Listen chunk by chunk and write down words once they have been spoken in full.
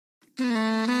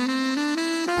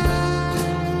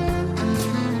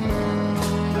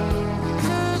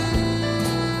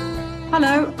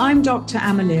Hello, I'm Dr.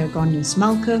 Amalia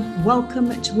Gonyas-Malka.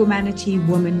 Welcome to Humanity,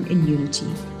 Woman in Unity,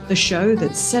 the show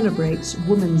that celebrates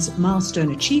women's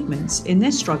milestone achievements in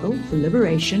their struggle for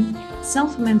liberation,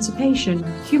 self-emancipation,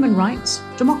 human rights,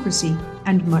 democracy,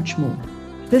 and much more.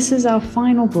 This is our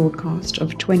final broadcast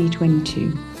of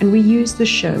 2022, and we use the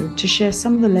show to share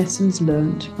some of the lessons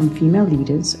learned from female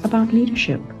leaders about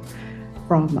leadership.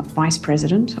 From Vice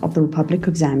President of the Republic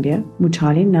of Zambia,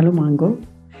 Mutale Nalulmango,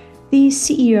 the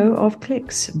CEO of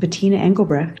Clicks, Bettina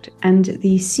Engelbrecht, and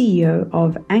the CEO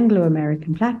of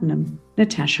Anglo-American Platinum,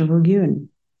 Natasha Viljoen.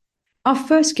 Our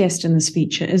first guest in this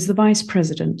feature is the Vice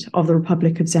President of the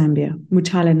Republic of Zambia,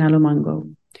 Mutale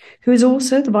Nalulmango, who is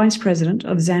also the Vice President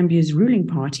of Zambia's ruling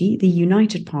party, the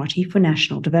United Party for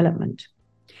National Development.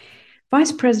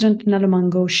 Vice President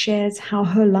Nalulmango shares how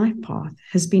her life path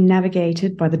has been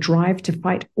navigated by the drive to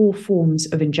fight all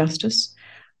forms of injustice,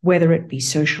 whether it be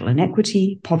social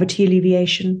inequity, poverty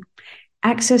alleviation,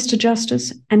 access to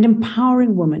justice, and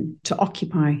empowering women to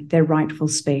occupy their rightful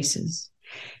spaces.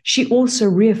 She also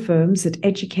reaffirms that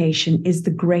education is the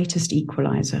greatest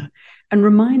equalizer and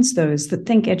reminds those that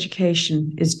think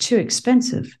education is too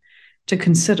expensive to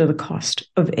consider the cost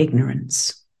of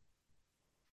ignorance.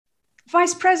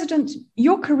 Vice President,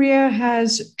 your career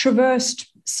has traversed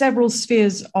several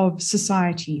spheres of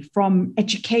society, from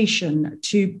education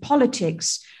to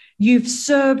politics. You've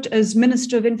served as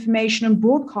Minister of Information and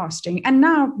Broadcasting, and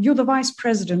now you're the Vice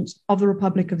President of the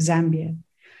Republic of Zambia.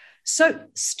 So,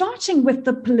 starting with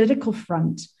the political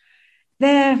front,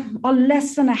 there are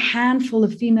less than a handful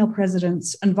of female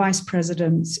presidents and vice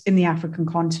presidents in the African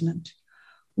continent.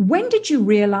 When did you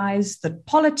realize that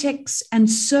politics and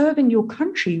serving your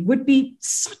country would be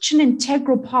such an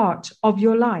integral part of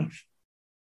your life?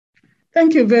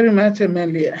 Thank you very much,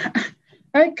 Amelia.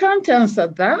 I can't answer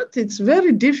that. It's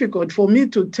very difficult for me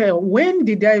to tell. When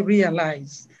did I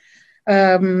realize?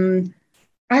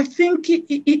 I think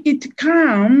it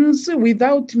comes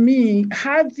without me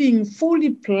having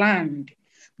fully planned.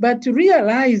 But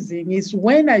realizing is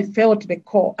when I felt the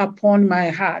call upon my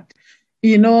heart.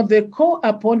 You know, the call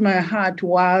upon my heart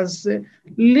was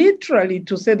literally,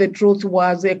 to say the truth,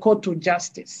 was a call to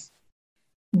justice.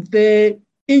 The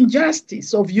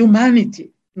injustice of humanity,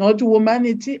 not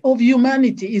humanity, of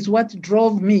humanity is what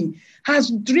drove me, has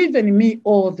driven me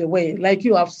all the way, like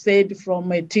you have said,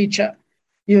 from a teacher,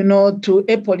 to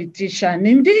a politician.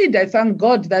 Indeed, I thank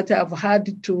God that I've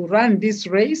had to run this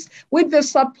race with the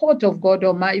support of God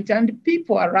Almighty and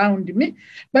people around me.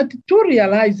 But to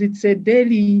realize it's a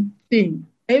daily thing.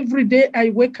 Every day I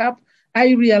wake up,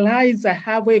 I realize I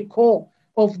have a call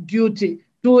of duty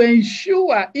to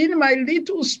ensure in my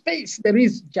little space there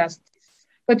is justice.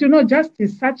 But justice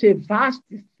is such a vast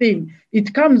thing.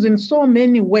 It comes in so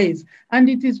many ways. And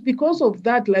it is because of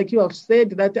that, like you have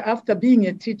said, that after being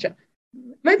a teacher,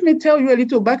 let me tell you a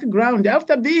little background.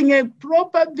 After being a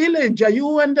proper villager,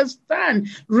 you understand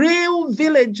real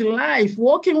village life,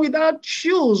 walking without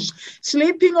shoes,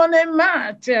 sleeping on a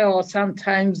mat, or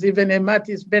sometimes even a mat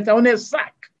is better, on a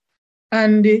sack.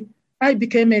 And I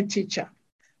became a teacher.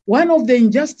 One of the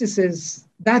injustices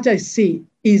that I see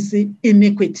is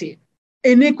inequity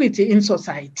in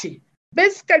society.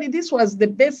 Basically, this was the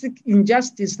basic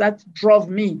injustice that drove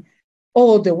me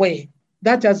all the way.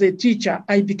 That as a teacher,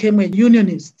 I became a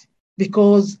unionist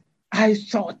because I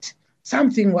thought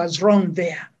something was wrong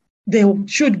there. There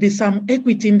should be some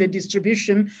equity in the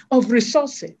distribution of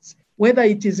resources, whether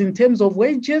it is in terms of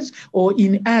wages or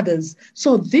in others.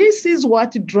 So this is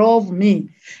what drove me.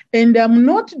 And I'm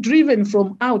not driven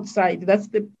from outside. That's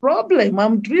the problem.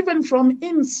 I'm driven from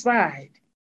inside.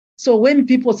 So when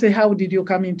people say, how did you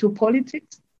come into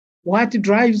politics? What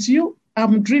drives you?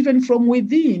 I'm driven from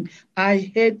within.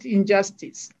 I hate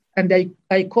injustice. And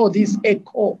I call this a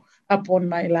call upon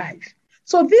my life.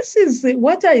 So this is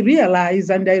what I realize,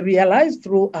 and I realize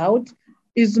throughout,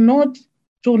 is not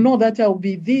to know that I'll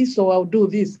be this or I'll do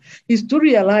this, is to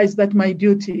realize that my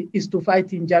duty is to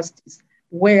fight injustice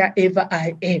wherever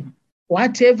I am.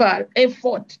 Whatever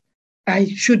effort I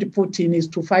should put in is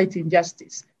to fight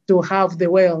injustice, to have the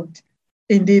world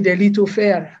indeed a little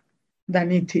fairer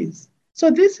than it is. So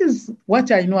this is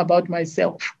what I know about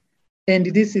myself. And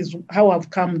this is how I've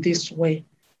come this way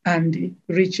and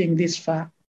reaching this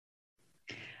far.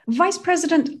 Vice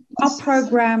President, our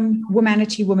program,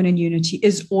 Humanity, Women in Unity,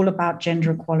 is all about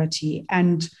gender equality.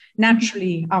 And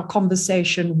naturally, our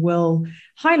conversation will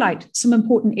highlight some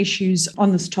important issues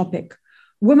on this topic.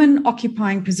 Women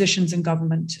occupying positions in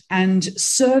government and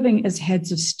serving as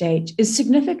heads of state is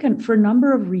significant for a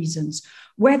number of reasons,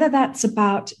 whether that's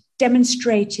about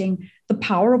demonstrating the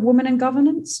power of women in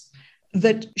governance,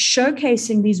 that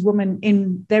showcasing these women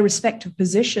in their respective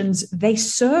positions, they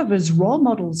serve as role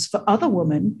models for other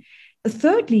women.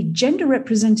 Thirdly, gender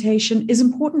representation is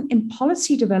important in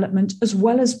policy development as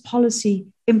well as policy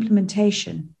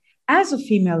implementation. As a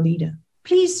female leader,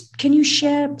 please, can you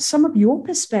share some of your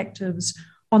perspectives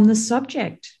on the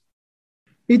subject?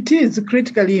 It is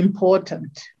critically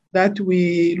important that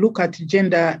we look at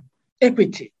gender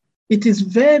equity. It is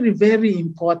very, very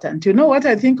important. You know what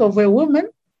I think of a woman?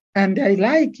 And I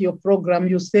like your program.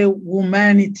 You say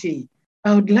womanity.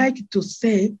 I would like to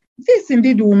say, this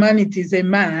indeed womanity is a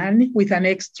man with an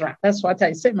extra. That's what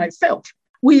I say myself.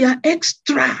 We are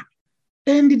extra.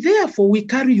 And therefore, we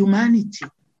carry humanity.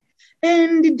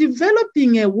 And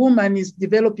developing a woman is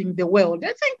developing the world.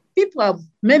 I think people have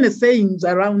many sayings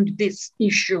around this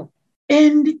issue.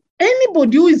 And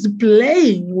anybody who is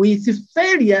playing with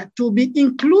failure to be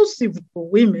inclusive for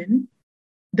women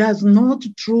does not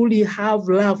truly have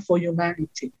love for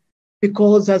humanity,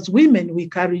 because as women, we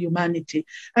carry humanity.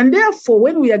 And therefore,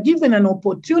 when we are given an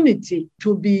opportunity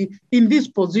to be in these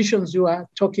positions you are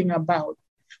talking about,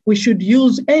 we should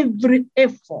use every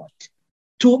effort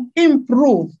to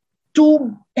improve,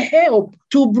 to help,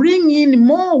 to bring in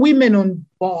more women on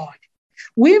board.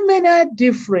 Women are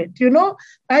different. You know,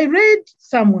 I read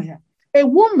somewhere, a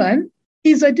woman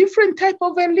is a different type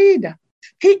of a leader.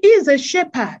 He is a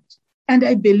shepherd. And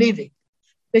I believe it.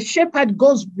 The shepherd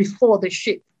goes before the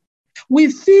sheep. We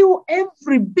feel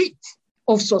every bit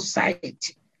of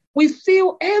society. We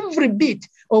feel every bit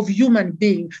of human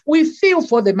being. We feel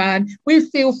for the man. We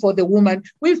feel for the woman.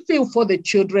 We feel for the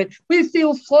children. We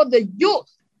feel for the youth.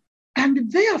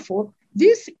 And therefore,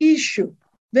 this issue,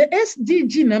 the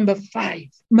SDG number 5,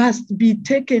 must be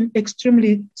taken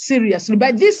extremely seriously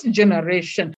by this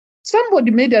generation.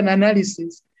 Somebody made an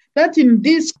analysis that in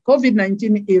this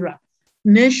COVID-19 era,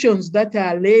 nations that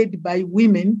are led by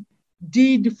women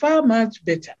did far much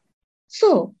better.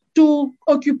 So to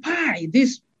occupy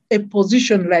a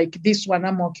position like this one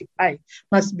I'm occupying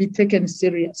must be taken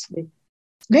seriously.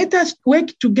 Let us work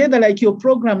together, like your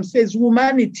program says,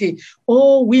 humanity.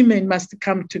 All women must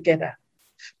come together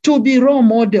to be role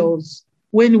models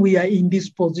when we are in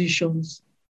these positions,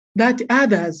 that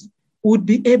others would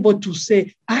be able to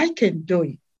say, I can do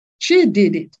it. She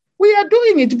did it. We are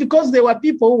doing it because there were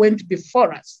people who went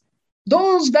before us.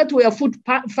 Those that were foot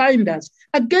finders,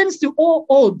 against all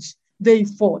odds, they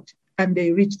fought and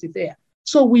they reached there.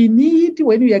 So we need,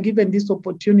 when we are given this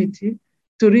opportunity,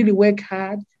 to really work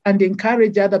hard and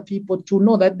encourage other people to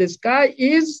know that the sky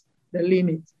is the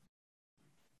limit.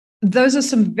 Those are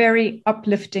some very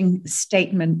uplifting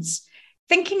statements.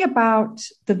 Thinking about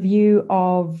the view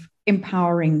of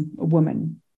empowering a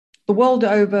woman. The world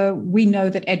over, we know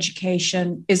that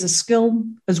education is a skill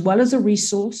as well as a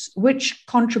resource which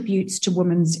contributes to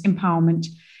women's empowerment,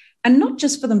 and not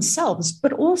just for themselves,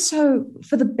 but also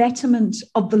for the betterment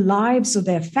of the lives of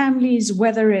their families,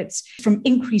 whether it's from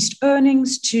increased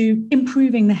earnings to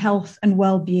improving the health and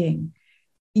well-being.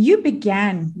 You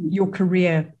began your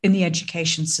career in the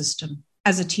education system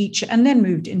as a teacher and then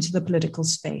moved into the political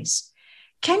space.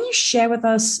 Can you share with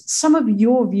us some of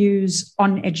your views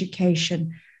on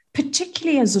education,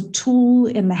 particularly as a tool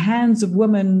in the hands of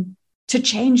women to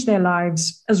change their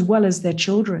lives as well as their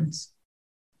children's?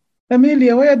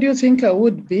 Amelia, where do you think I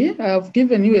would be? I've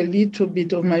given you a little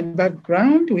bit of my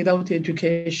background. Without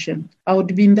education, I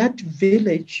would be in that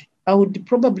village. I would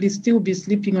probably still be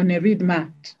sleeping on a reed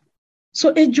mat.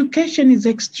 So education is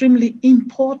extremely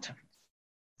important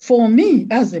for me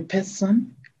as a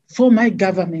person, for my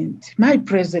government, my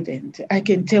president. I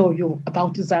can tell you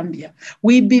about Zambia.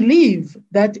 We believe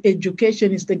that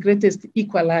education is the greatest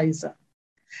equalizer.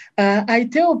 I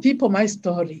tell people my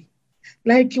story.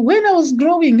 Like when I was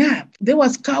growing up, there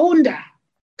was Kaunda.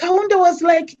 Kaunda was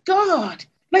like God.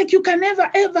 Like you can never,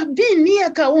 ever be near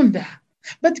Kaunda.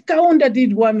 But Kaunda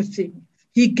did one thing.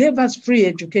 He gave us free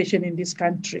education in this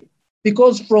country.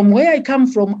 Because from where I come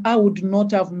from, I would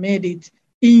not have made it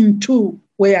into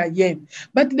where I am.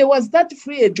 But there was that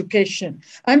free education.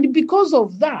 And because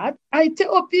of that, I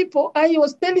tell people, I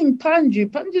was telling Panji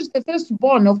is the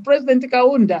firstborn of President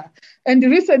Kaunda. And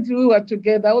recently we were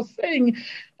together. I was saying,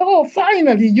 oh,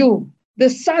 finally you,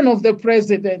 the son of the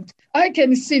president, I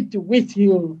can sit with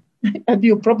you. And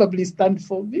you probably stand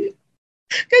for me.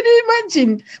 Can you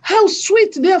imagine how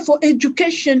sweet, therefore,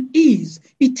 education is?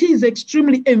 It is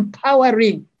extremely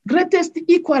empowering, greatest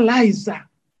equalizer.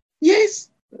 Yes,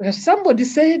 somebody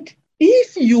said,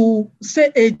 if you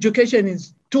say education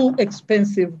is too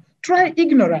expensive, try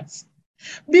ignorance.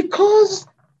 Because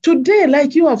today,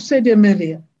 like you have said,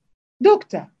 Amelia,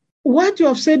 doctor, what you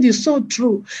have said is so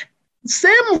true.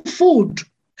 Same food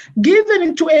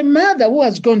given to a mother who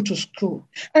has gone to school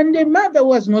and a mother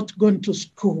who has not gone to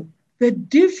school, the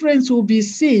difference will be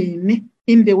seen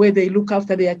in the way they look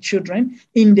after their children,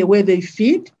 in the way they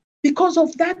feed, because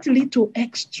of that little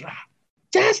extra.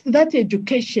 Just that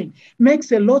education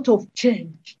makes a lot of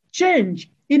change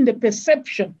in the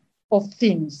perception of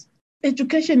things.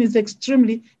 Education is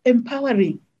extremely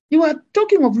empowering. You are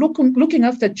talking of looking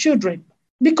after children.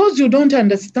 Because you don't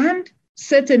understand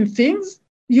certain things,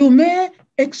 you may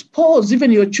expose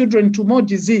even your children to more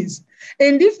disease.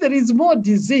 And if there is more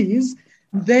disease,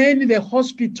 then the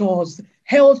hospitals,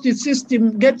 health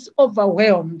system gets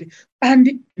overwhelmed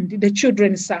and the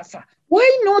children suffer.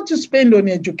 Why not to spend on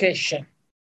education?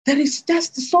 There is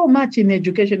just so much in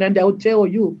education. And I'll tell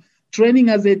you, training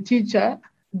as a teacher,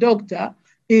 doctor,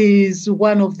 is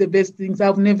one of the best things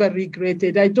I've never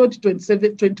regretted. I taught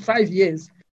 25 years.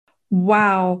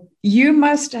 Wow. You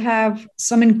must have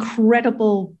some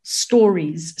incredible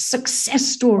stories, success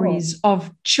stories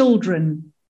of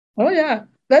children. Oh, yeah.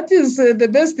 That is the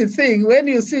best thing when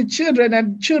you see children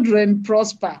and children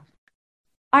prosper.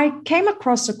 I came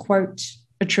across a quote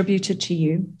attributed to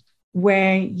you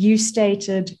where you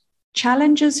stated,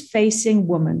 "Challenges facing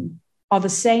women are the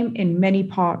same in many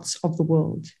parts of the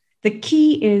world. The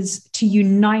key is to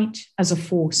unite as a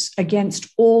force against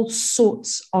all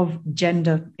sorts of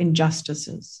gender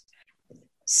injustices."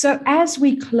 So as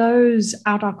we close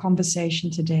out our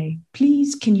conversation today,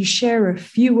 please, can you share a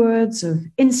few words of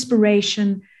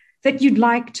inspiration that you'd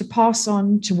like to pass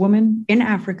on to women in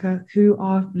Africa who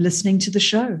are listening to the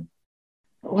show?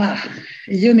 Wow,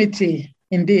 unity,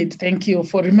 indeed. Thank you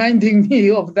for reminding me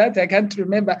of that. I can't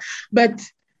remember. But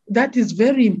that is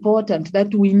very important,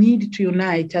 that we need to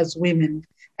unite as women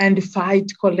and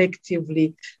fight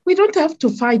collectively. We don't have to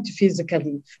fight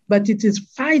physically, but it is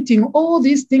fighting all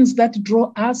these things that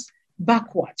draw us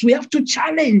backwards. We have to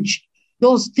challenge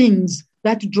those things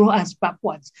that draw us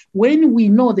backwards when we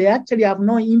know they actually have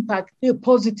no impact, a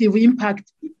positive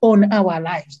impact on our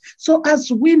lives. So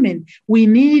as women, we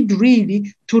need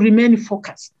really to remain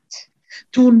focused,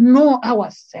 to know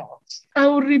ourselves. I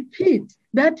will repeat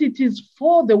that it is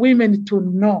for the women to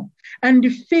know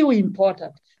and feel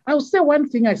important. I'll say one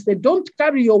thing I said, don't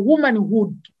carry your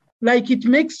womanhood like it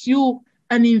makes you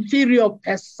an inferior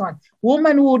person.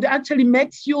 Womanhood actually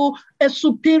makes you a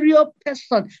superior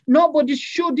person. Nobody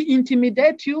should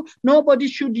intimidate you. Nobody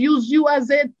should use you as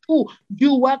a tool.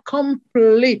 You are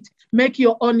complete. Make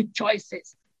your own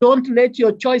choices. Don't let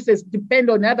your choices depend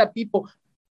on other people.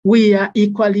 We are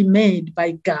equally made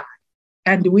by God,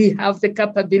 and we have the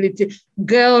capability.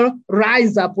 Girl,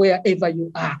 rise up wherever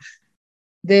you are.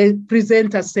 The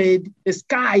presenter said, the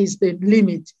sky is the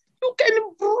limit. You can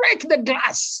break the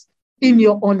glass in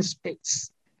your own space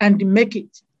and make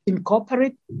it in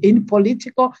corporate, in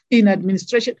political, in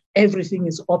administration. Everything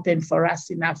is open for us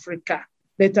in Africa.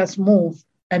 Let us move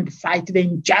and fight the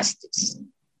injustice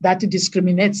that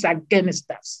discriminates against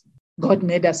us. God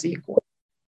made us equal.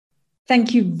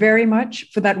 Thank you very much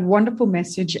for that wonderful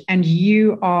message. And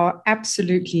you are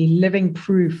absolutely living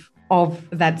proof of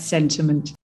that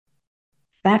sentiment.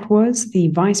 That was the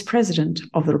Vice President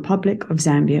of the Republic of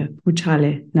Zambia,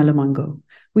 Mutale Nalamango.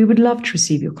 We would love to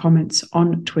receive your comments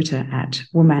on Twitter at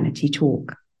Womanity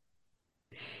Talk.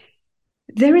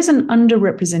 There is an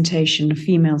underrepresentation of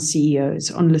female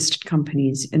CEOs on listed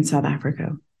companies in South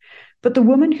Africa, but the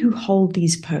women who hold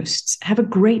these posts have a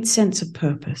great sense of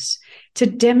purpose to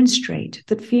demonstrate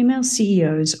that female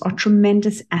CEOs are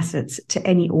tremendous assets to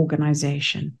any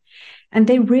organization. And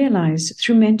they realize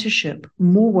through mentorship,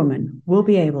 more women will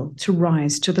be able to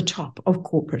rise to the top of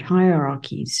corporate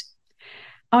hierarchies.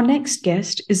 Our next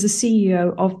guest is the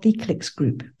CEO of the Clicks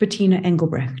Group, Bettina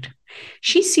Engelbrecht.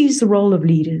 She sees the role of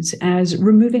leaders as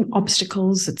removing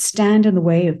obstacles that stand in the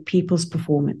way of people's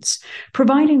performance,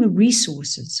 providing the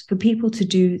resources for people to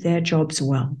do their jobs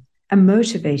well, and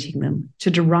motivating them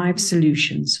to derive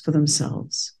solutions for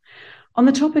themselves. On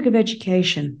the topic of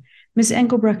education, Ms.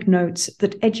 Engelbrecht notes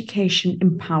that education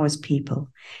empowers people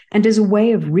and is a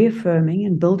way of reaffirming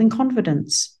and building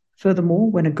confidence. Furthermore,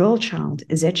 when a girl child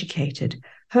is educated,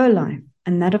 her life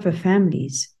and that of her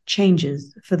families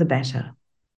changes for the better.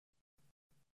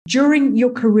 During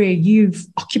your career, you've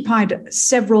occupied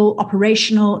several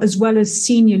operational as well as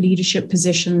senior leadership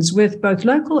positions with both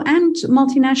local and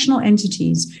multinational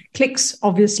entities. Clicks,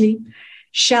 obviously,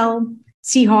 Shell,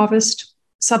 Sea Harvest,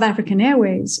 South African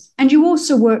Airways, and you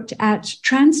also worked at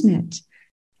Transnet.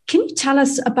 Can you tell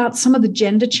us about some of the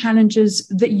gender challenges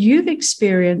that you've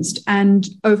experienced and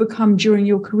overcome during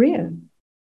your career?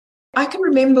 I can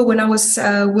remember when I was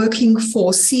working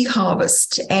for Sea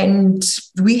Harvest, and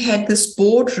we had this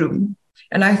boardroom,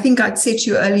 And I think I'd said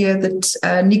to you earlier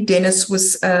that Nick Dennis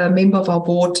was a member of our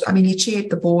board. I mean, he chaired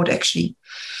the board actually.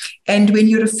 And when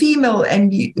you're a female,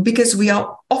 because we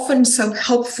are often so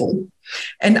helpful,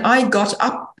 and I got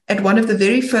up at one of the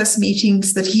very first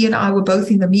meetings that he and I were both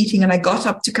in the meeting, and I got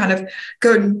up to kind of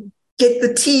go and get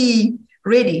the tea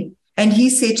ready. And he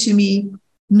said to me,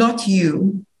 "Not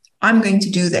you, I'm going to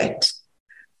do that.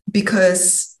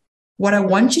 Because what I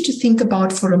want you to think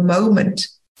about for a moment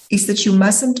is that you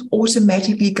mustn't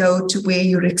automatically go to where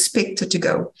you're expected to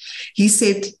go." He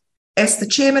said, "As the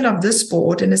chairman of this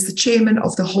board and as the chairman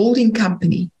of the holding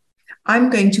company, I'm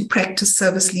going to practice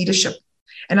service leadership.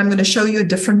 And I'm going to show you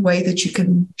a different way that you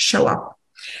can show up."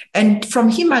 And from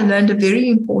him, I learned a very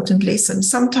important lesson.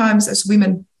 Sometimes as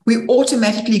women, we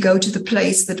automatically go to the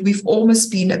place that we've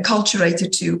almost been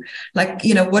acculturated to. Like,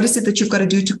 what is it that you've got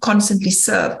to do to constantly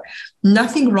serve?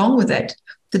 Nothing wrong with that.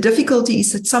 The difficulty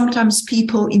is that sometimes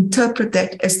people interpret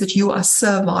that as that you are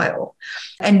servile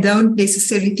and don't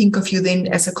necessarily think of you then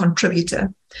as a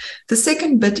contributor. The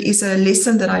second bit is a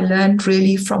lesson that I learned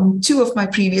really from two of my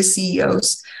previous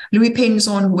CEOs. Louis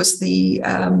Penzon, who was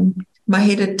my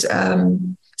head at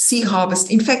Sea Harvest.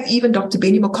 In fact, even Dr.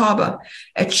 Benny Mokaba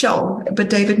at Shell, but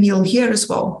David Neal here as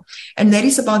well. And that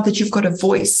is about that you've got a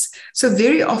voice. So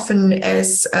very often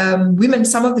as women,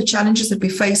 some of the challenges that we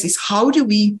face is how do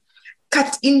we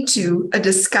cut into a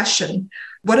discussion?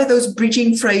 What are those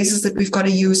bridging phrases that we've got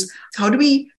to use? How do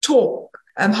we talk?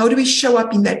 How do we show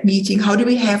up in that meeting? How do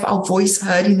we have our voice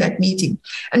heard in that meeting?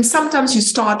 And sometimes you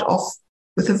start off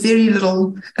with a very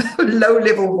little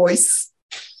low-level voice.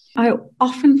 I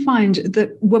often find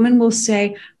that women will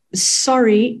say,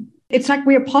 "Sorry," it's like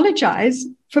we apologize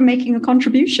for making a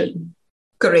contribution.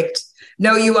 Correct.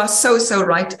 No, you are so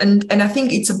right. And I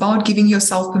think it's about giving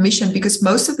yourself permission, because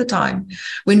most of the time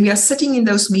when we are sitting in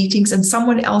those meetings and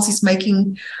someone else is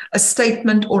making a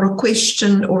statement or a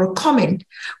question or a comment,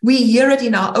 we hear it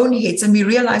in our own heads and we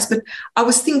realize, but I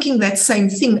was thinking that same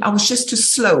thing. I was just too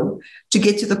slow to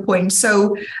get to the point.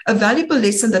 So a valuable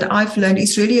lesson that I've learned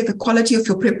is really the quality of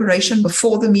your preparation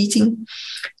before the meeting,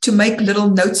 to make little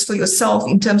notes for yourself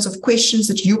in terms of questions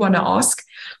that you want to ask.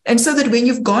 And so that when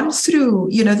you've gone through,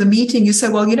 the meeting, you say,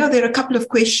 well, there are a couple of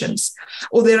questions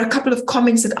or there are a couple of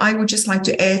comments that I would just like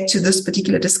to add to this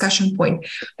particular discussion point.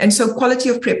 And so quality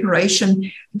of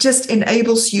preparation just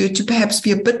enables you to perhaps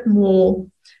be a bit more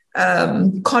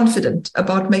confident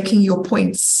about making your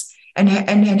points and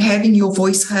having your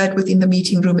voice heard within the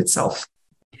meeting room itself.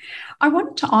 I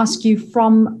wanted to ask you,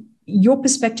 from your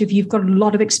perspective, you've got a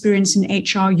lot of experience in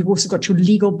HR. You've also got your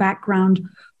legal background.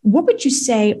 What would you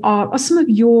say are some of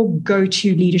your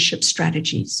go-to leadership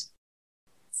strategies?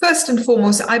 First and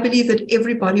foremost, I believe that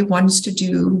everybody wants to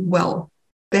do well.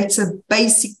 That's a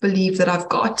basic belief that I've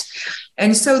got.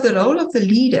 And so the role of the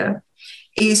leader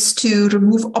is to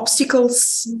remove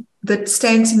obstacles that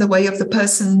stands in the way of the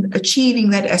person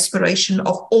achieving that aspiration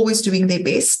of always doing their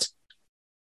best.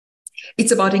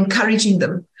 It's about encouraging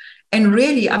them. And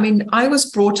really, I was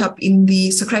brought up in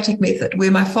the Socratic method, where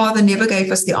my father never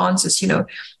gave us the answers.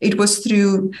 It was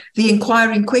through the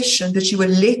inquiring question that you were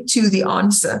led to the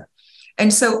answer.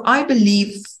 And so I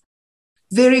believe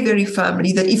very, very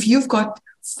firmly that if you've got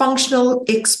functional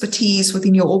expertise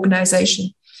within your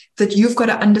organization, that you've got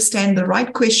to understand the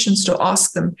right questions to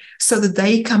ask them so that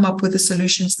they come up with the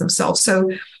solutions themselves. So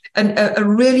a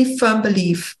really firm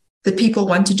belief that people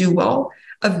want to do well,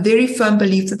 a very firm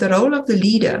belief that the role of the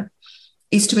leader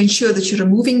is to ensure that you're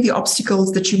removing the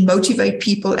obstacles, that you motivate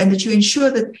people, and that you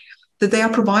ensure that they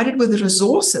are provided with the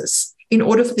resources in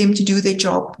order for them to do their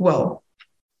job well.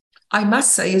 I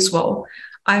must say as well,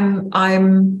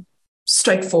 I'm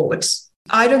straightforward.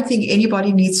 I don't think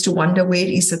anybody needs to wonder where it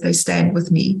is that they stand with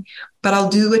me, but I'll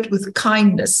do it with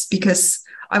kindness, because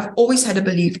I've always had a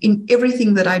belief in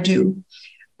everything that I do.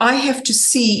 I have to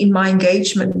see in my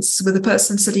engagements with the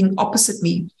person sitting opposite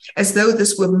me as though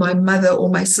this were my mother or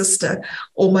my sister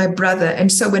or my brother.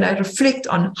 And so when I reflect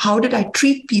on how did I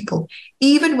treat people,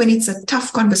 even when it's a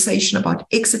tough conversation about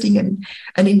exiting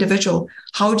an individual,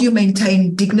 how do you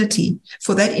maintain dignity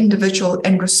for that individual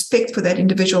and respect for that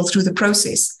individual through the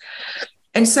process?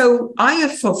 And so I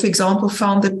have, for example,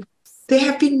 found that there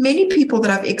have been many people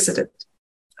that I've exited.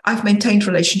 I've maintained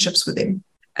relationships with them.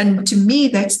 And to me,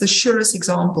 that's the surest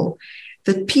example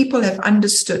that people have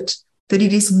understood that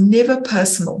it is never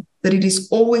personal, that it is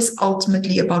always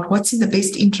ultimately about what's in the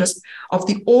best interest of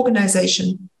the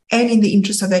organization and in the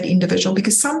interest of that individual,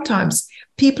 because sometimes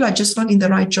people are just not in the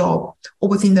right job or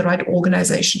within the right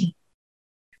organization.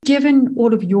 Given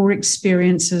all of your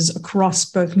experiences across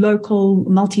both local,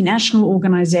 multinational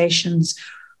organizations,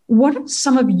 What are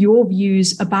some of your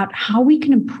views about how we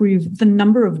can improve the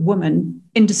number of women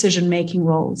in decision-making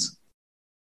roles?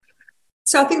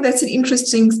 So I think that's an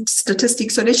interesting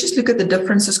statistic. So let's just look at the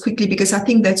differences quickly, because I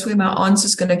think that's where my answer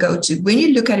is going to go to. When you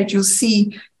look at it, you'll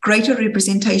see greater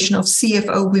representation of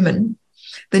CFO women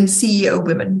than CEO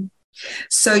women.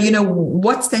 So,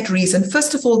 what's that reason?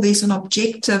 First of all, there's an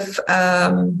objective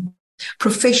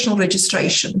professional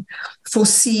registration for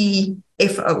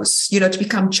CFOs, to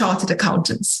become chartered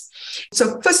accountants.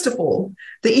 So first of all,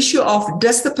 the issue of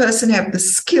does the person have the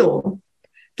skill?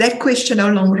 That question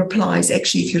no longer applies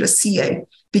actually if you're a CA,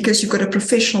 because you've got a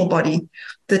professional body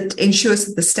that ensures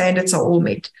that the standards are all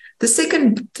met. The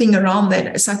second thing around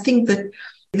that is I think that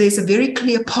there's a very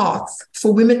clear path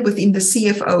for women within the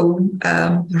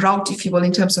CFO route, if you will,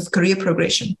 in terms of career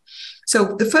progression.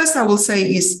 So the first I will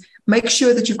say is make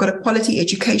sure that you've got a quality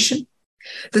education.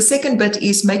 The second bit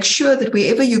is make sure that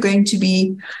wherever you're going to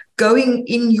be going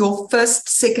in your first,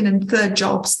 second, and third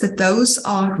jobs, that those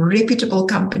are reputable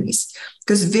companies.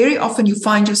 Because very often you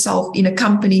find yourself in a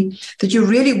company that you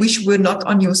really wish were not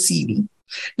on your CV.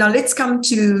 Now let's come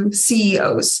to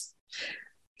CEOs.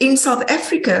 In South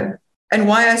Africa, and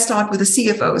why I start with the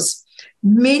CFOs,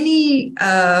 many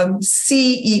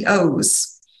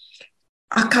CEOs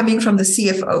are coming from the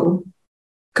CFO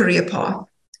career path.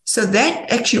 So that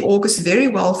actually augurs very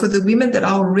well for the women that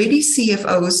are already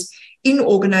CFOs in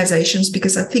organizations,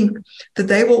 because I think that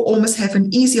they will almost have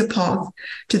an easier path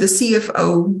to the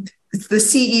CEO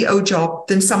job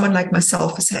than someone like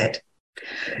myself has had.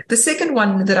 The second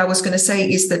one that I was going to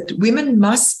say is that women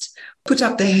must put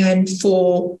up their hand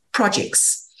for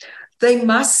projects. They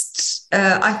must,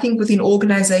 I think, within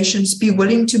organizations, be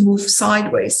willing to move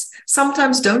sideways.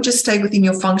 Sometimes don't just stay within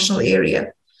your functional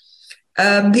area.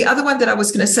 The other one that I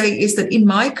was going to say is that in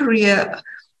my career,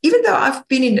 even though I've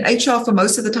been in HR for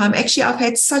most of the time, actually I've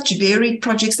had such varied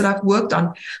projects that I've worked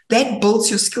on that builds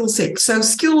your skill set. So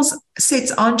skills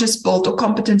sets aren't just built, or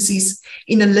competencies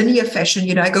in a linear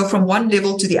fashion. I go from one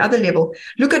level to the other level.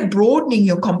 Look at broadening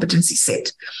your competency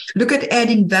set. Look at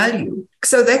adding value.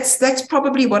 So that's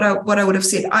probably what I would have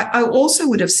said. I also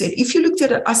would have said, if you looked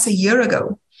at us a year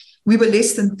ago, we were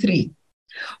less than 3.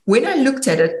 When I looked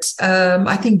at it,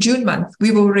 I think June month,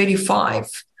 we were already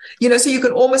 5. So you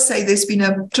can almost say there's been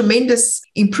a tremendous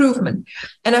improvement.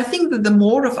 And I think that the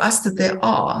more of us that there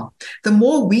are, the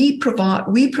more we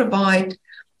provide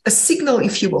a signal,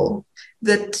 if you will,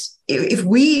 that if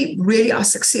we really are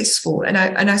successful, and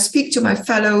I speak to my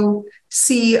fellow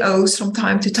CEOs from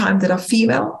time to time that are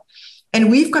female, and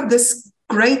we've got this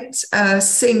great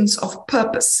sense of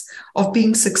purpose of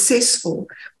being successful,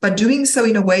 but doing so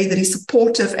in a way that is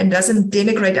supportive and doesn't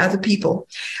denigrate other people.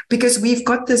 Because we've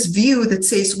got this view that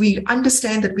says we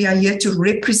understand that we are here to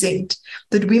represent,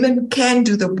 that women can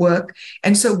do the work.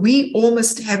 And so we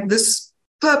almost have this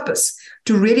purpose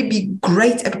to really be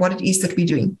great at what it is that we're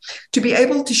doing, to be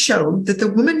able to show that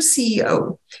the woman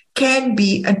CEO can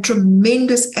be a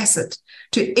tremendous asset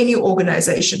to any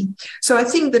organization. So I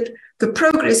think that the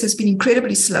progress has been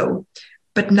incredibly slow,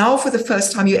 but now for the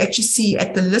first time, you actually see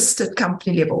at the listed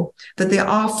company level that there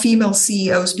are female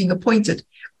CEOs being appointed.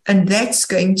 And that's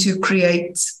going to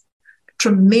create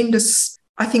tremendous,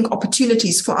 I think,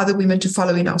 opportunities for other women to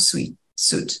follow in our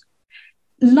suit.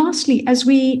 Lastly, as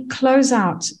we close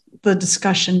out the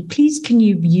discussion, please can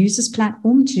you use this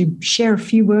platform to share a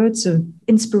few words of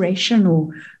inspiration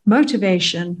or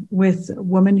motivation with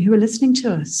women who are listening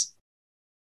to us?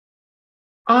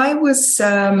 I was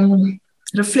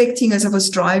reflecting as I was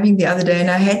driving the other day, and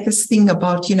I had this thing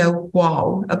about,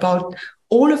 about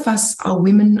all of us are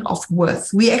women of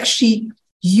worth. We actually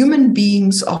human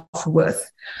beings of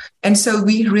worth. And so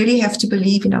we really have to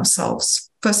believe in ourselves.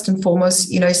 First and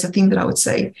foremost, is the thing that I would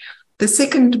say. The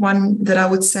second one that I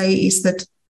would say is that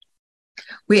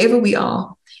wherever we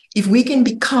are, if we can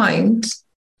be kind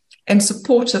and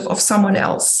supportive of someone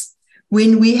else,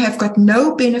 when we have got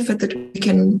no benefit that we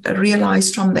can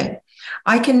realize from that,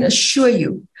 I can assure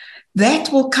you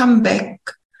that will come back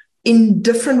in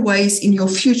different ways in your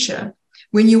future.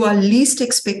 When you are least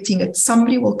expecting it,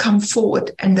 somebody will come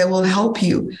forward and they will help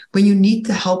you when you need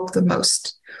the help the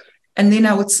most. And then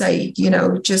I would say,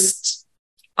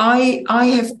 I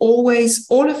have always,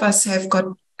 all of us have got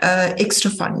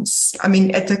extra funds. I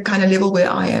mean, at the kind of level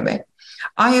where I am at,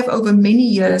 I have over many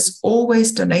years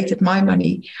always donated my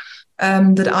money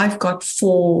that I've got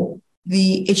for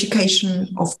the education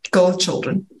of girl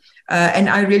children. And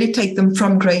I really take them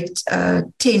from grade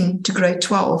 10 to grade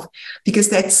 12, because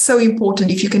that's so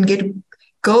important. If you can get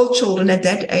girl children at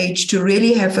that age to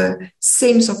really have a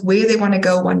sense of where they want to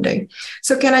go one day.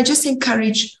 So can I just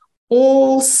encourage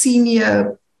all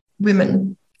senior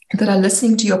women that are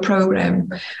listening to your program,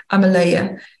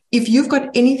 Amalea, if you've got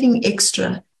anything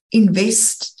extra,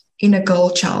 invest in a girl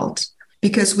child.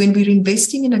 Because when we're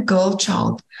investing in a girl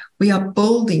child, we are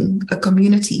building a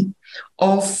community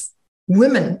of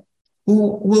women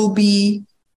who will be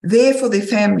there for their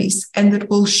families, and that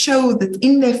will show that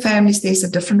in their families there's a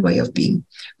different way of being.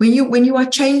 When you are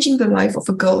changing the life of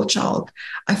a girl child,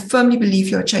 I firmly believe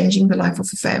you are changing the life of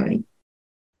a family.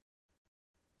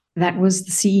 That was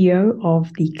the CEO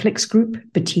of the Clicks Group,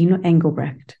 Bettina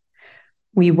Engelbrecht.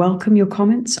 We welcome your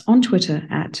comments on Twitter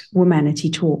at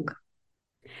Womanity Talk.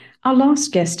 Our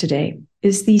last guest today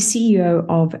is the CEO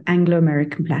of Anglo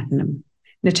American Platinum,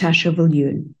 Natasha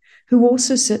Viljoen, who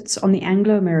also sits on the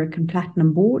Anglo American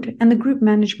Platinum Board and the Group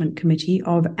Management Committee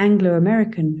of Anglo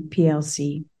American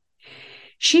PLC.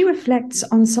 She reflects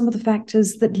on some of the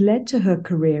factors that led to her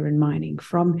career in mining,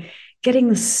 from getting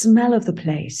the smell of the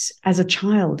place as a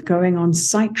child, going on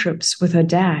site trips with her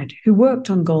dad, who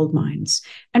worked on gold mines,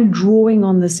 and drawing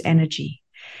on this energy,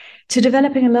 to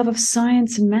developing a love of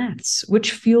science and maths,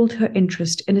 which fueled her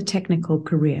interest in a technical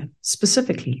career,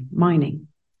 specifically mining.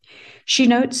 She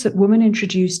notes that women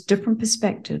introduce different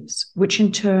perspectives, which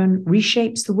in turn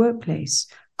reshapes the workplace,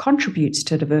 contributes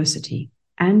to diversity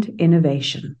and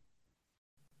innovation.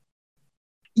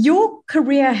 Your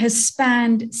career has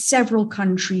spanned several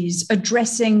countries,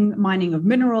 addressing mining of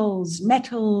minerals,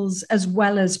 metals, as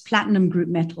well as platinum group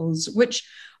metals, which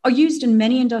are used in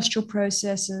many industrial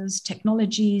processes,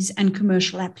 technologies, and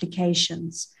commercial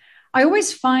applications. I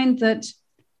always find that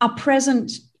our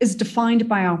present is defined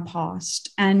by our past,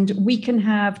 and we can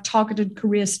have targeted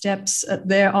career steps.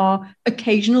 There are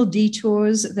occasional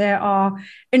detours. There are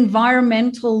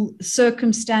environmental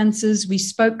circumstances. We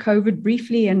spoke COVID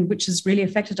briefly, and which has really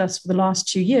affected us for the last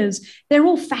 2 years. They're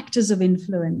all factors of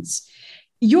influence.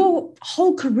 Your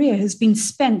whole career has been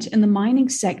spent in the mining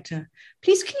sector.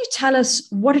 Please, can you tell us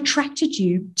what attracted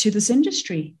you to this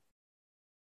industry?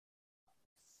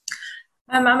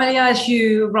 Amelia, as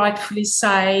you rightfully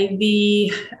say,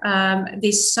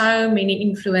 there's so many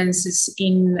influences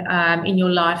in your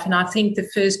life, and I think the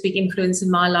first big influence in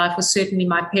my life was certainly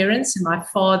my parents and my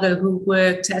father, who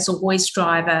worked as a hoist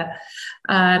driver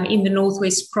in the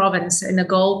Northwest Province in a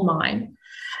gold mine.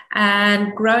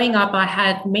 And growing up, I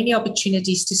had many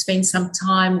opportunities to spend some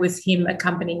time with him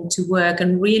accompanying to work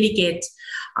and really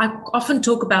I often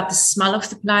talk about the smell of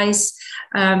the place,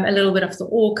 a little bit of the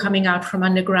ore coming out from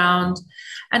underground.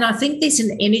 And I think there's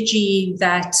an energy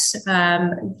that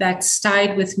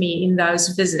stayed with me in those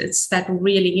visits that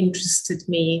really interested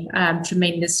me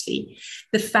tremendously.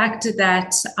 The fact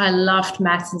that I loved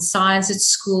math and science at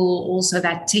school, also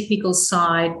that technical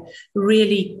side,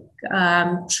 really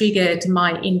triggered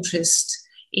my interest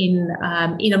in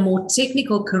a more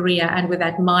technical career, and with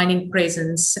that mining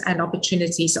presence and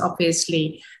opportunities,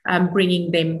 obviously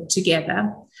bringing them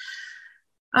together.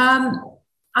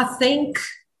 I think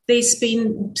there's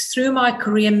been, through my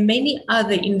career, many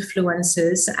other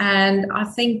influences, and I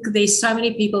think there's so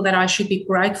many people that I should be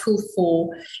grateful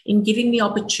for in giving me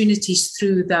opportunities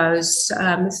through those,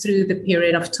 through the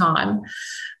period of time.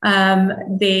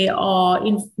 There are,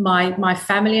 in my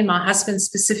family and my husband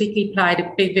specifically played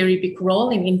a very big role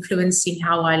in influencing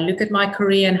how I look at my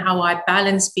career and how I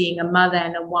balance being a mother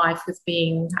and a wife with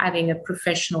having a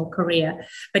professional career,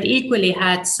 but equally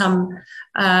had some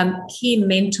key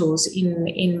mentors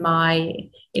in my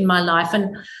life.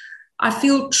 And I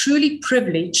feel truly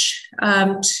privileged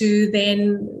to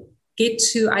then get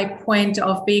to a point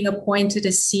of being appointed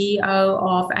as CEO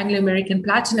of Anglo American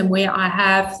Platinum, where I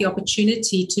have the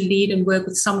opportunity to lead and work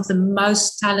with some of the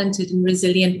most talented and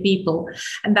resilient people.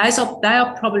 And they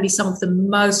are probably some of the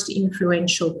most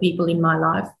influential people in my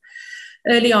life.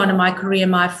 Early on in my career,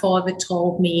 my father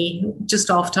told me,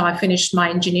 just after I finished my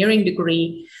engineering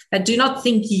degree, that do not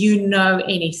think you know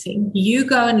anything. You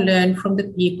go and learn from the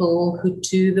people who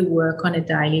do the work on a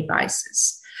daily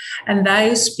basis. And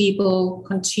those people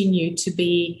continue to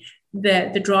be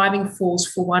the driving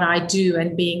force for what I do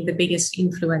and being the biggest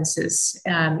influences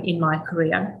in my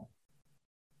career.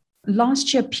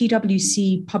 Last year,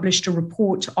 PwC published a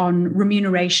report on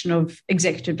remuneration of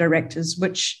executive directors,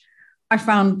 which I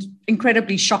found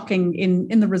incredibly shocking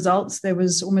in the results. There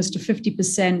was almost a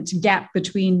 50% gap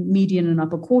between median and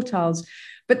upper quartiles.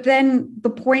 But then the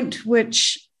point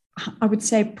which I would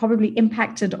say probably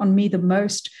impacted on me the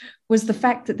most was the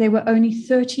fact that there were only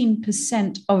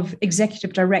 13% of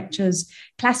executive directors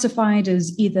classified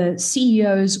as either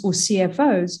CEOs or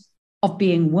CFOs of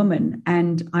being women.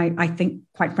 And I think,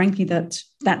 quite frankly,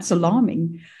 that's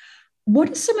alarming.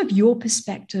 What are some of your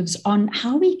perspectives on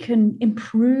how we can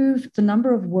improve the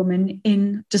number of women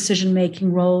in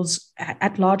decision-making roles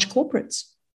at large corporates?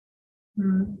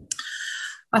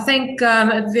 I think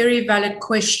a very valid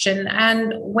question.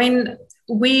 And when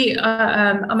we,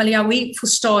 Amalia, we, for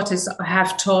starters,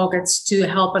 have targets to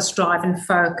help us drive and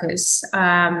focus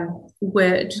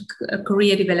with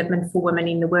career development for women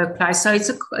in the workplace. So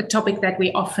it's a topic that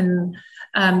we often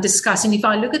discuss. And if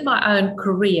I look at my own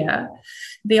career,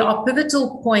 there are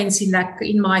pivotal points in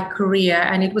my career,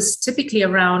 and it was typically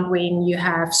around when you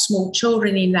have small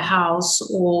children in the house,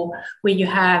 or where you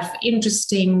have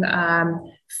interesting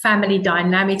family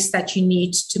dynamics that you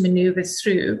need to maneuver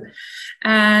through.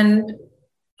 And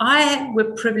I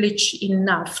were privileged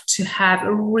enough to have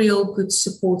a real good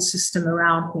support system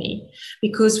around me,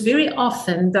 because very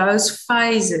often those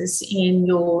phases in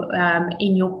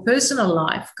your personal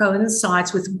life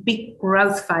coincides with big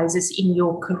growth phases in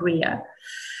your career.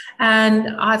 And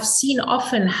I've seen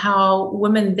often how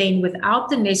women then, without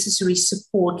the necessary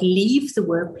support, leave the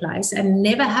workplace and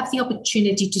never have the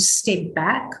opportunity to step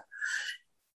back,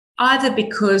 either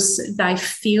because they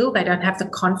feel they don't have the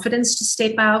confidence to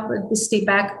step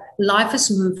back, life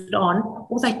has moved on,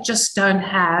 or they just don't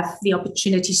have the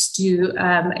opportunities to,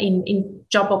 in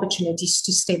job opportunities,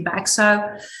 to step back.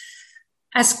 So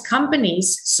as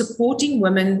companies, supporting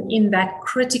women in that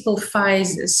critical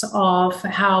phases of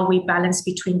how we balance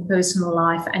between personal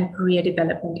life and career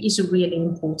development is really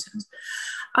important.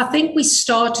 I think we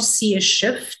start to see a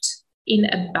shift in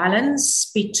a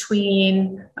balance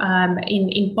between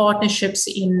in partnerships,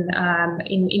 in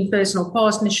personal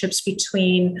partnerships,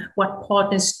 between what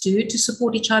partners do to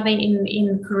support each other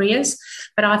in careers.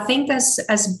 But I think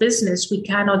as business, we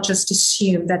cannot just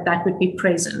assume that would be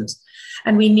present.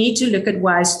 And we need to look at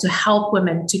ways to help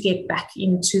women to get back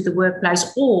into the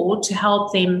workplace, or to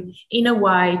help them in a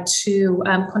way to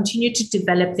continue to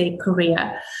develop their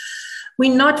career.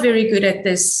 We're not very good at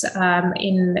this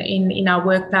in our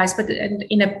workplace, but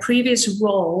in a previous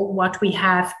role, what we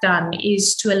have done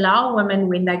is to allow women,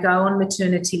 when they go on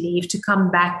maternity leave, to come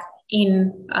back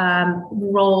in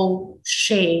role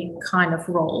share kind of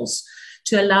roles,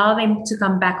 to allow them to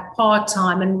come back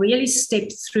part-time and really step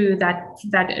through that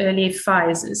earlier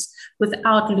phases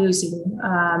without losing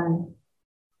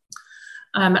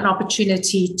an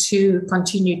opportunity to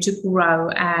continue to grow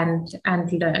and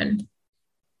learn.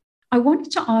 I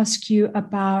wanted to ask you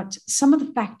about some of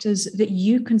the factors that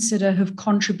you consider have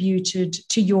contributed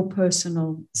to your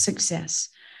personal success.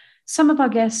 Some of our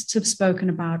guests have spoken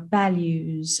about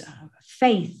values,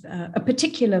 faith, a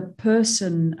particular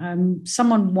person.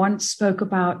 Someone once spoke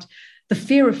about the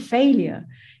fear of failure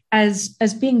as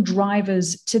being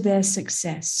drivers to their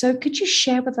success. So could you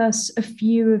share with us a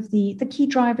few of the key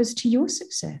drivers to your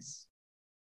success?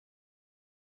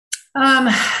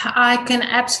 I can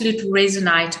absolutely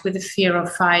resonate with the fear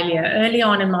of failure. Early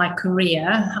on in my career,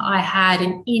 I had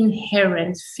an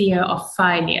inherent fear of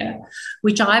failure,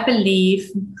 which I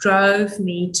believe drove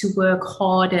me to work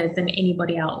harder than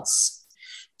anybody else,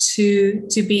 to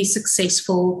be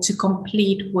successful, to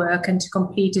complete work, and to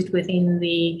complete it within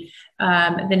the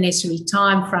necessary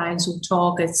timeframes or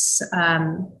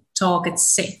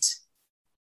targets set.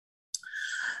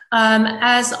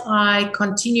 As I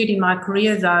continued in my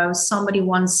career, though, somebody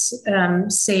once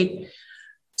said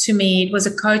to me, it was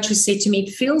a coach who said to me,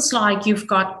 it feels like you've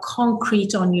got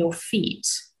concrete on your feet.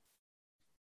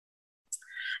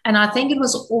 And I think it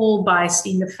was all based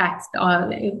in the fact,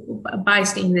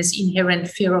 based in this inherent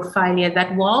fear of failure,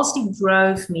 that whilst it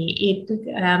drove me,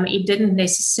 it didn't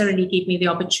necessarily give me the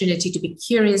opportunity to be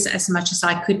curious as much as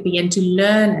I could be and to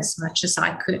learn as much as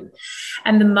I could.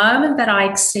 And the moment that I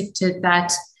accepted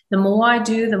that the more I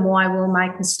do, the more I will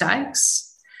make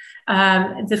mistakes,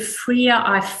 the freer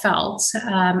I felt,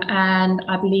 and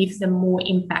I believe the more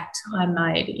impact I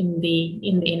made in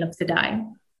the end of the day.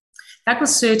 That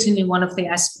was certainly one of the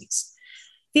aspects.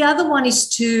 The other one is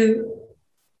to,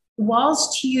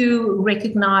 whilst you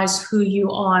recognize who you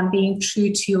are and being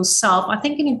true to yourself, I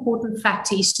think an important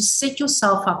factor is to set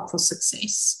yourself up for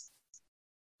success.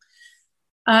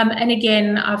 And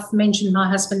again, I've mentioned my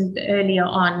husband earlier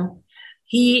on.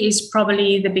 He is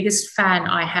probably the biggest fan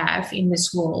I have in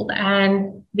this world.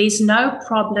 And there's no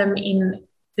problem in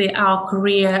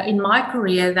my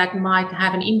career that might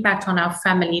have an impact on our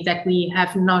family that we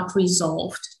have not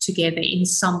resolved together in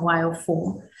some way or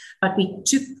form. But we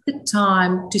took the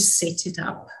time to set it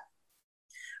up.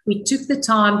 We took the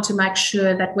time to make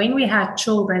sure that when we had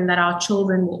children, that our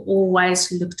children were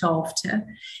always looked after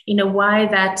in a way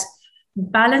that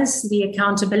balance the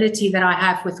accountability that I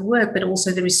have with work, but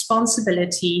also the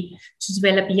responsibility to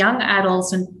develop young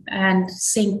adults and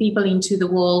send people into the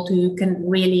world who can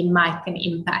really make an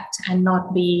impact and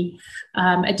not be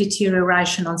a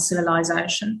deterioration on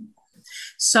civilization.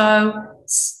 So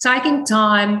taking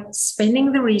time,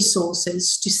 spending the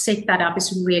resources to set that up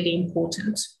is really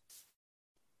important.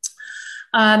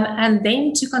 And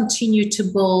then to continue to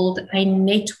build a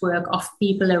network of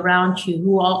people around you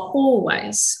who are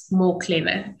always more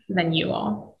clever than you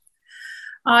are.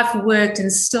 I've worked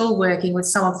and still working with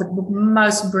some of the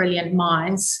most brilliant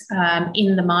minds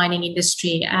in the mining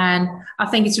industry. And I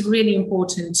think it's really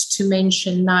important to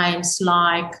mention names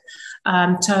like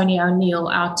Tony O'Neill,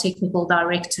 our technical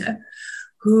director,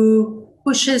 who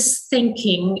pushes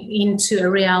thinking into a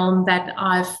realm that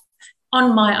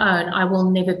on my own, I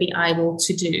will never be able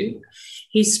to do.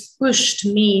 He's pushed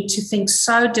me to think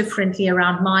so differently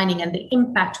around mining and the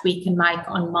impact we can make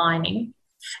on mining,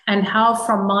 and how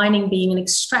from mining being an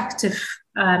extractive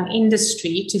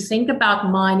industry to think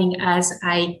about mining as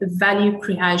a value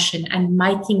creation and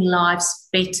making lives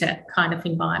better kind of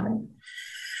environment.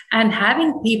 And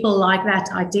having people like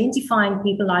that, identifying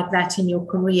people like that in your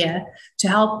career to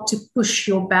help to push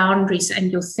your boundaries and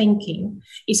your thinking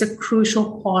is a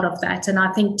crucial part of that. And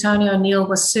I think Tony O'Neill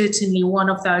was certainly one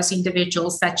of those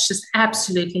individuals that's just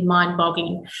absolutely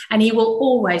mind-boggling. And he will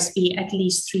always be at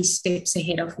least 3 steps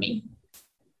ahead of me.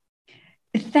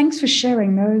 Thanks for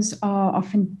sharing. Those are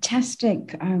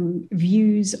fantastic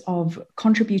views of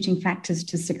contributing factors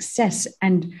to success.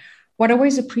 And what I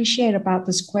always appreciate about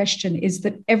this question is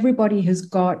that everybody has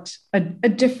got a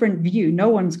different view. No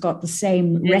one's got the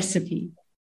same recipe.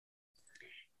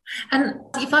 And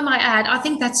if I might add, I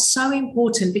think that's so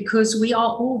important because we are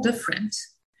all different.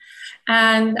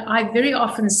 And I very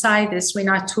often say this when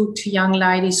I talk to young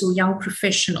ladies or young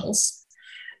professionals.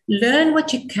 Learn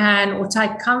what you can, or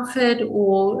take comfort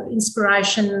or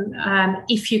inspiration,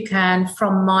 if you can,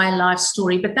 from my life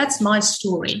story. But that's my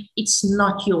story. It's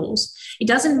not yours. It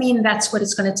doesn't mean that's what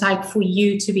it's going to take for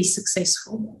you to be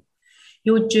successful.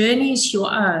 Your journey is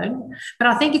your own. But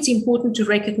I think it's important to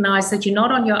recognize that you're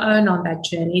not on your own on that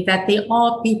journey, that there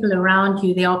are people around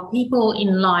you. There are people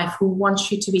in life who want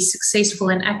you to be successful,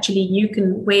 and actually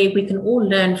where we can all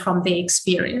learn from their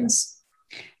experience.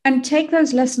 And take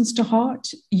those lessons to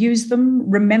heart, use them,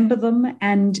 remember them,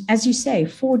 and as you say,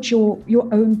 forge your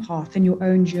own path and your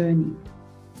own journey.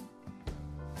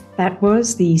 That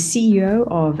was the CEO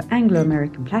of Anglo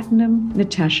American Platinum,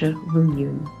 Natasha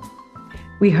Viljoen.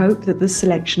 We hope that this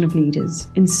selection of leaders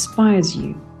inspires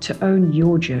you to own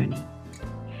your journey.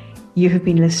 You have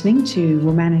been listening to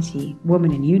Womanity,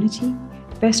 Woman in Unity.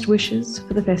 Best wishes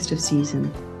for the festive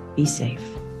season. Be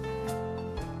safe.